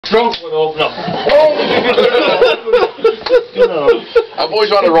trunk would open up. I've always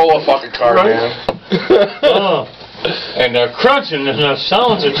wanted to roll a fucking car, man. And the crunching and the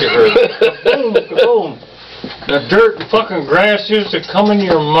sounds that you heard. Boom, boom. The dirt and fucking grass used to come in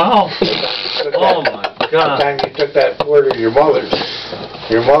your mouth. Oh my God. The time you took that Ford of your mother's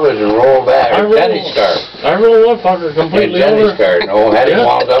and rolled that, or Denny's car. I rolled that fucker completely over. Denny's car, and old Hetty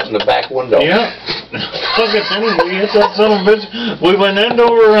wound up in the back window. Yeah. Fuck it, then we hit that son of a bitch. We went end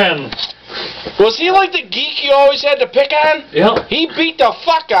over end. Was he like the geek you always had to pick on? Yeah. He beat the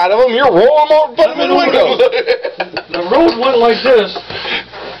fuck out of him. You're rolling him over, putting him in the window. The road went like this,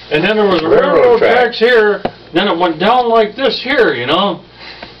 and then there was railroad tracks here, then it went down like this here, you know?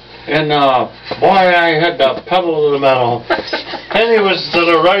 And, boy, I had the pedal to the metal. And he was to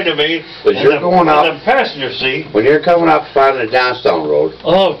the right of me, But you're going up, in the passenger seat. when you're coming up on the Johnstown Road,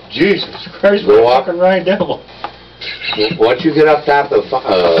 Oh, Jesus Christ, Go what a up. fucking ride devil. once you get up top of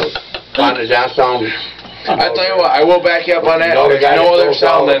on the Johnstown, I tell you what, I will back you up on that. No, There's no other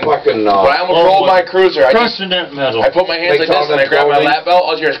sound than when fucking, I almost rolled my cruiser. I just, Crushing that metal. I put my hands like this and I grab my lap belt.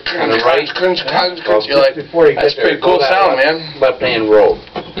 I'll hear crunch, crunch, crunch, crunch. You're like, that's pretty cool sound, man. Left-hand road.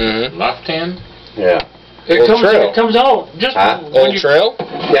 Left hand? Yeah. It comes out just Old trail?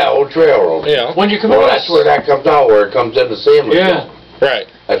 Yeah, old trail road. Yeah. when you come Well, out. that's where that comes out, where it comes into Salmon. Yeah. Right.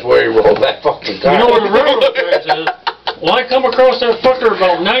 That's where you roll that fucking car. You know where the railroad tracks is? Well, I come across that fucker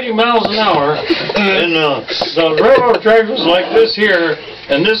about 90 miles an hour, and the railroad track was like this here,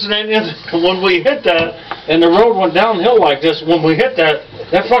 and this and that. When we hit that, and the road went downhill like this, when we hit that,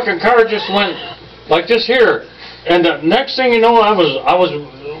 that fucking car just went like this here. And the next thing you know, I was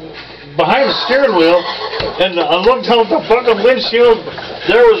behind the steering wheel, and I looked out the fucking windshield.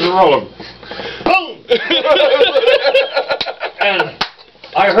 There was the road. Boom! And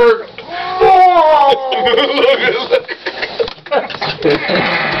I heard.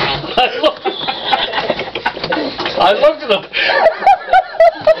 I looked at the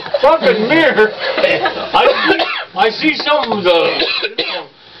fucking mirror. I see something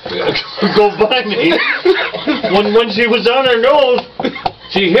go by me. When she was on her nose,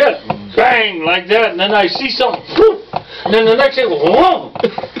 she hit bang like that, and then I see something, and then the next thing, whoa,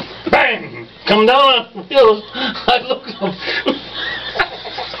 bang, come down on the hills. I looked up.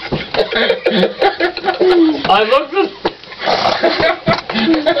 I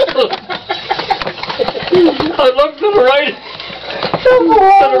looked to the right of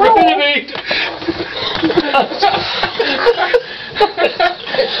me.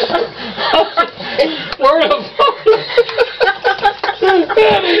 Where the fuck?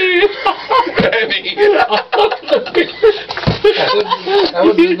 Penny. That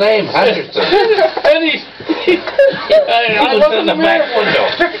was his name, Henderson. And I looked in the back window.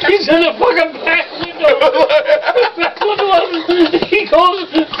 He's in the fucking back window. Back window. He goes,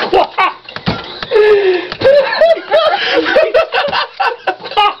 quack.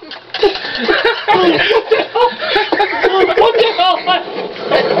 What the hell happened?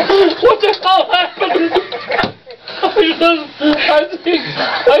 What the hell happened? I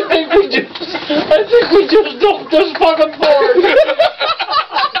think we just dumped this fucking board.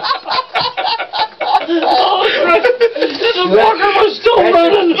 Oh, Christ. The fucker was still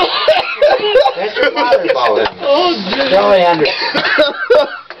running. That's your father about him. Oh, Jesus. Charlie Henderson.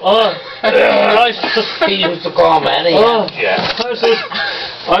 He used to call him Henny. I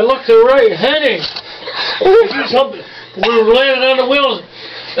looked to the right, Henny. We were landing on the wheels.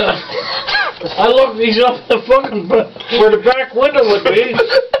 I looked, he's up the fucking, where the back window would be.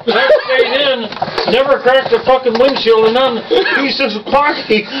 I stayed in, never cracked the fucking windshield, and then he says,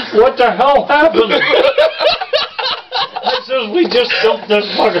 Parky, what the hell happened? I says, we just dumped this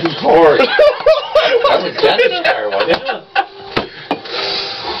fucking Ford. That was Dennis' car, wasn't it?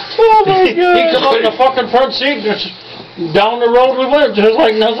 Oh my God. He come up in the fucking front seat, and down the road we went, just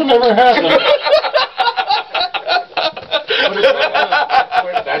like nothing ever happened.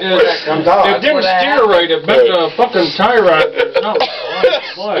 It didn't steer right, it bent the fucking tie rod. No,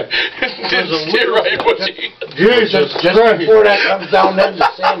 boy. It didn't steer right, was he? Jesus Just before that comes down into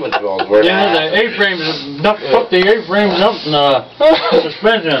Salmonsville. Yeah, the A-frames, fuck the A-frames up in the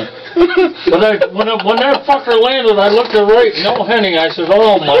suspension. But when that fucker landed, I looked at right, no Henning. I said,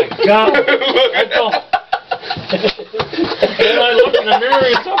 oh my God. And I looked in the mirror,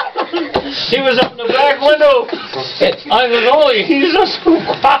 he was up in the back window. I said, holy, he's just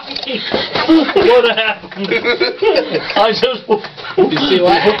crying. What happened? I said,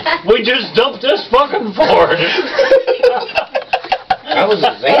 we just dumped this fucking Ford. That was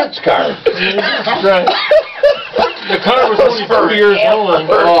his aunt's car. Right. The car was only 2 years old.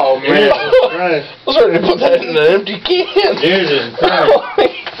 Oh, man. Right. I was ready to put that in an empty can. Jesus Christ.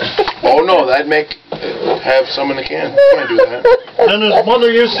 I'd have some in the can. Can't do that. And his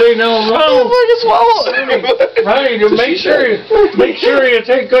mother used to say, "Now, Ronald, Ronnie, make sure you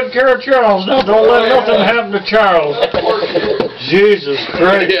take good care of Charles. Now, don't let nothing happen to Charles." Jesus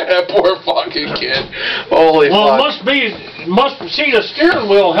Christ! Yeah, that poor fucking kid. Holy fuck! Well, it must see the steering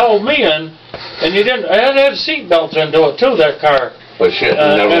wheel held me in, and you didn't. It had seat belts into it too. That car. But shit,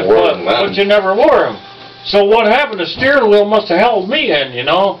 you never wore them. But you never wore them. So what happened? The steering wheel must have held me in, you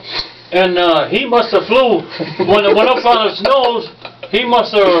know. And he must have flew, when it went up on his nose, he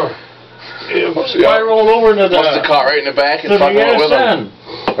must have spiraled over into the... Must have caught right in the back and fucking went with him.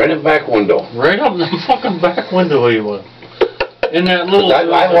 Right in the back window. Right up in the fucking back window he was. In that little...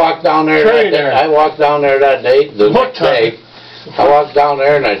 I walked down there that day. I walked down there that day, the next day. I walked down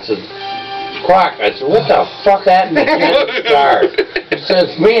there and I said, Quack, I said, what the fuck happened to Kenny's car? He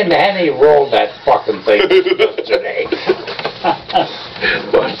says, me and Henny rolled that fucking thing yesterday.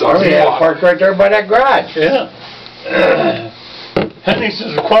 We had it parked right there by that garage. Yeah. And he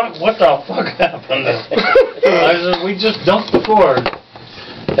says, Quack, what the fuck happened? I said, we just dumped the Ford.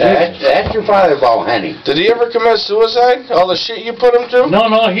 That's your father about Henny. Did he ever commit suicide? All the shit you put him through?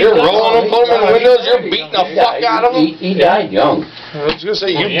 No, you're rolling him, putting him in the windows, you're beating the fuck out of him? He died young. I was gonna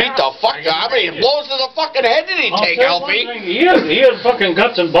say, you beat the fuck out of him. How many blows to the fucking head did he take, Alfie? He had fucking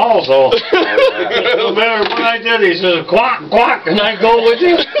guts and balls, though. No matter what I did, he says, Quack, quack, and I go with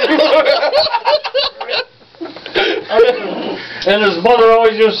you. And his mother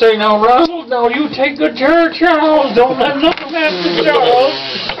always used to say, now, Ronald, now you take good care of Charles. Don't let nothing happen to Charles.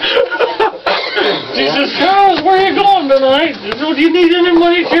 She says, Charles, where are you going tonight? Do you need any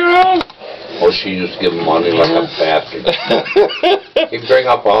money, Charles? Oh, she used to give him money like a bastard. He'd bring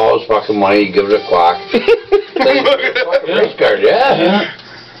up all his fucking money, he'd give it a clock. Fucking race card, yeah.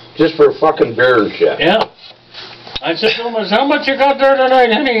 Just for fucking beer and shit. Yeah. I said to him, how much you got there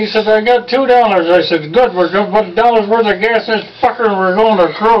tonight, honey? He said, I got $2. I said, good, we're going to put $1 worth of gas in this fucker and we're going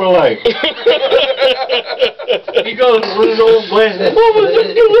to Kruger Lake. He goes with his old glass.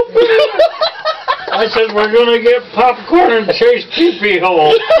 I said, we're going to get popcorn and chase pee-pee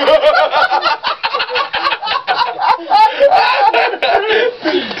hole.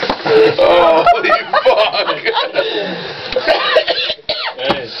 Holy fuck.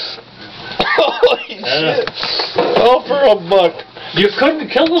 Holy shit. Oh, for a buck. You couldn't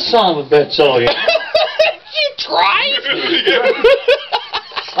kill the son of a bitch, so you. You tried?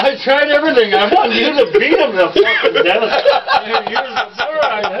 I tried everything. I wanted you to beat him to fucking death. Years before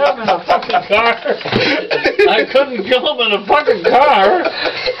I had him in a fucking car. I couldn't kill him in a fucking car.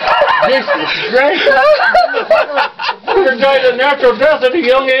 Jesus Christ. The fucker died a natural death at a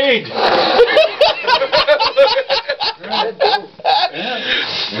young age.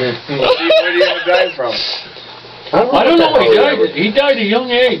 Where did he ever die from? I don't know. He died at a young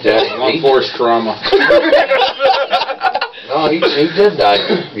age. Forced trauma. No, he did die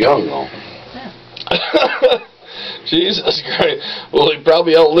young, though. Jesus Christ. Well, he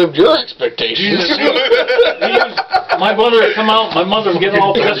probably outlived your expectations. My mother would come out, my mother would get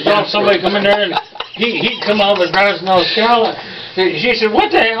all pissed off, somebody come in there, and he'd come out of the garage, now, Charlotte, she said,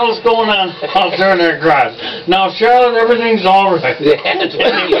 what the hell's going on out there in their garage? Now, Charlotte, everything's all right. Yeah, that's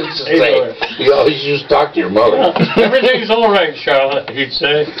what he used to say. You always used to talk to your mother. Everything's all right, Charlotte, he'd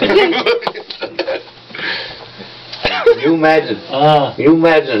say. Can you imagine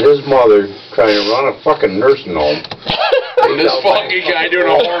his mother trying to run a fucking nursing home? And this fucking guy doing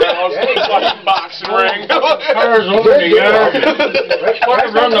a whorehouse with a fucking boxing ring. Cars over the yard.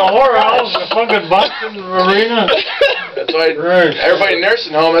 Fucking run the whorehouse, the fucking boxing arena. That's why everybody in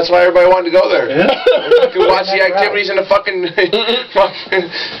nursing home, that's why everybody wanted to go there. Yeah. You watch the activities in the fucking...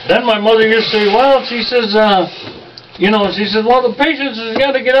 Then my mother used to say, well, she says, she said, well, the patients has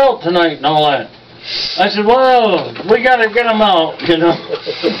got to get out tonight and all that. I said, well, we got to get them out, She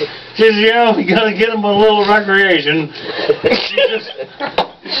said, yeah, we got to get them a little recreation.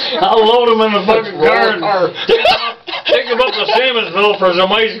 I'll load them in the fucking car and take them up to Simmonsville for some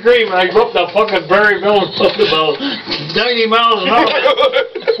ice cream. And I go up to fucking Berryville and took about 90 miles an hour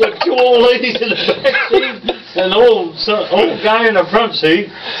with two old ladies in the back seat and an old guy in the front seat.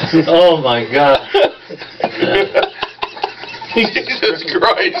 Oh, my God. Jesus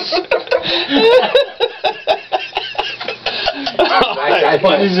Christ.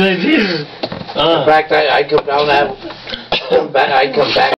 In fact, I come down that. I come back.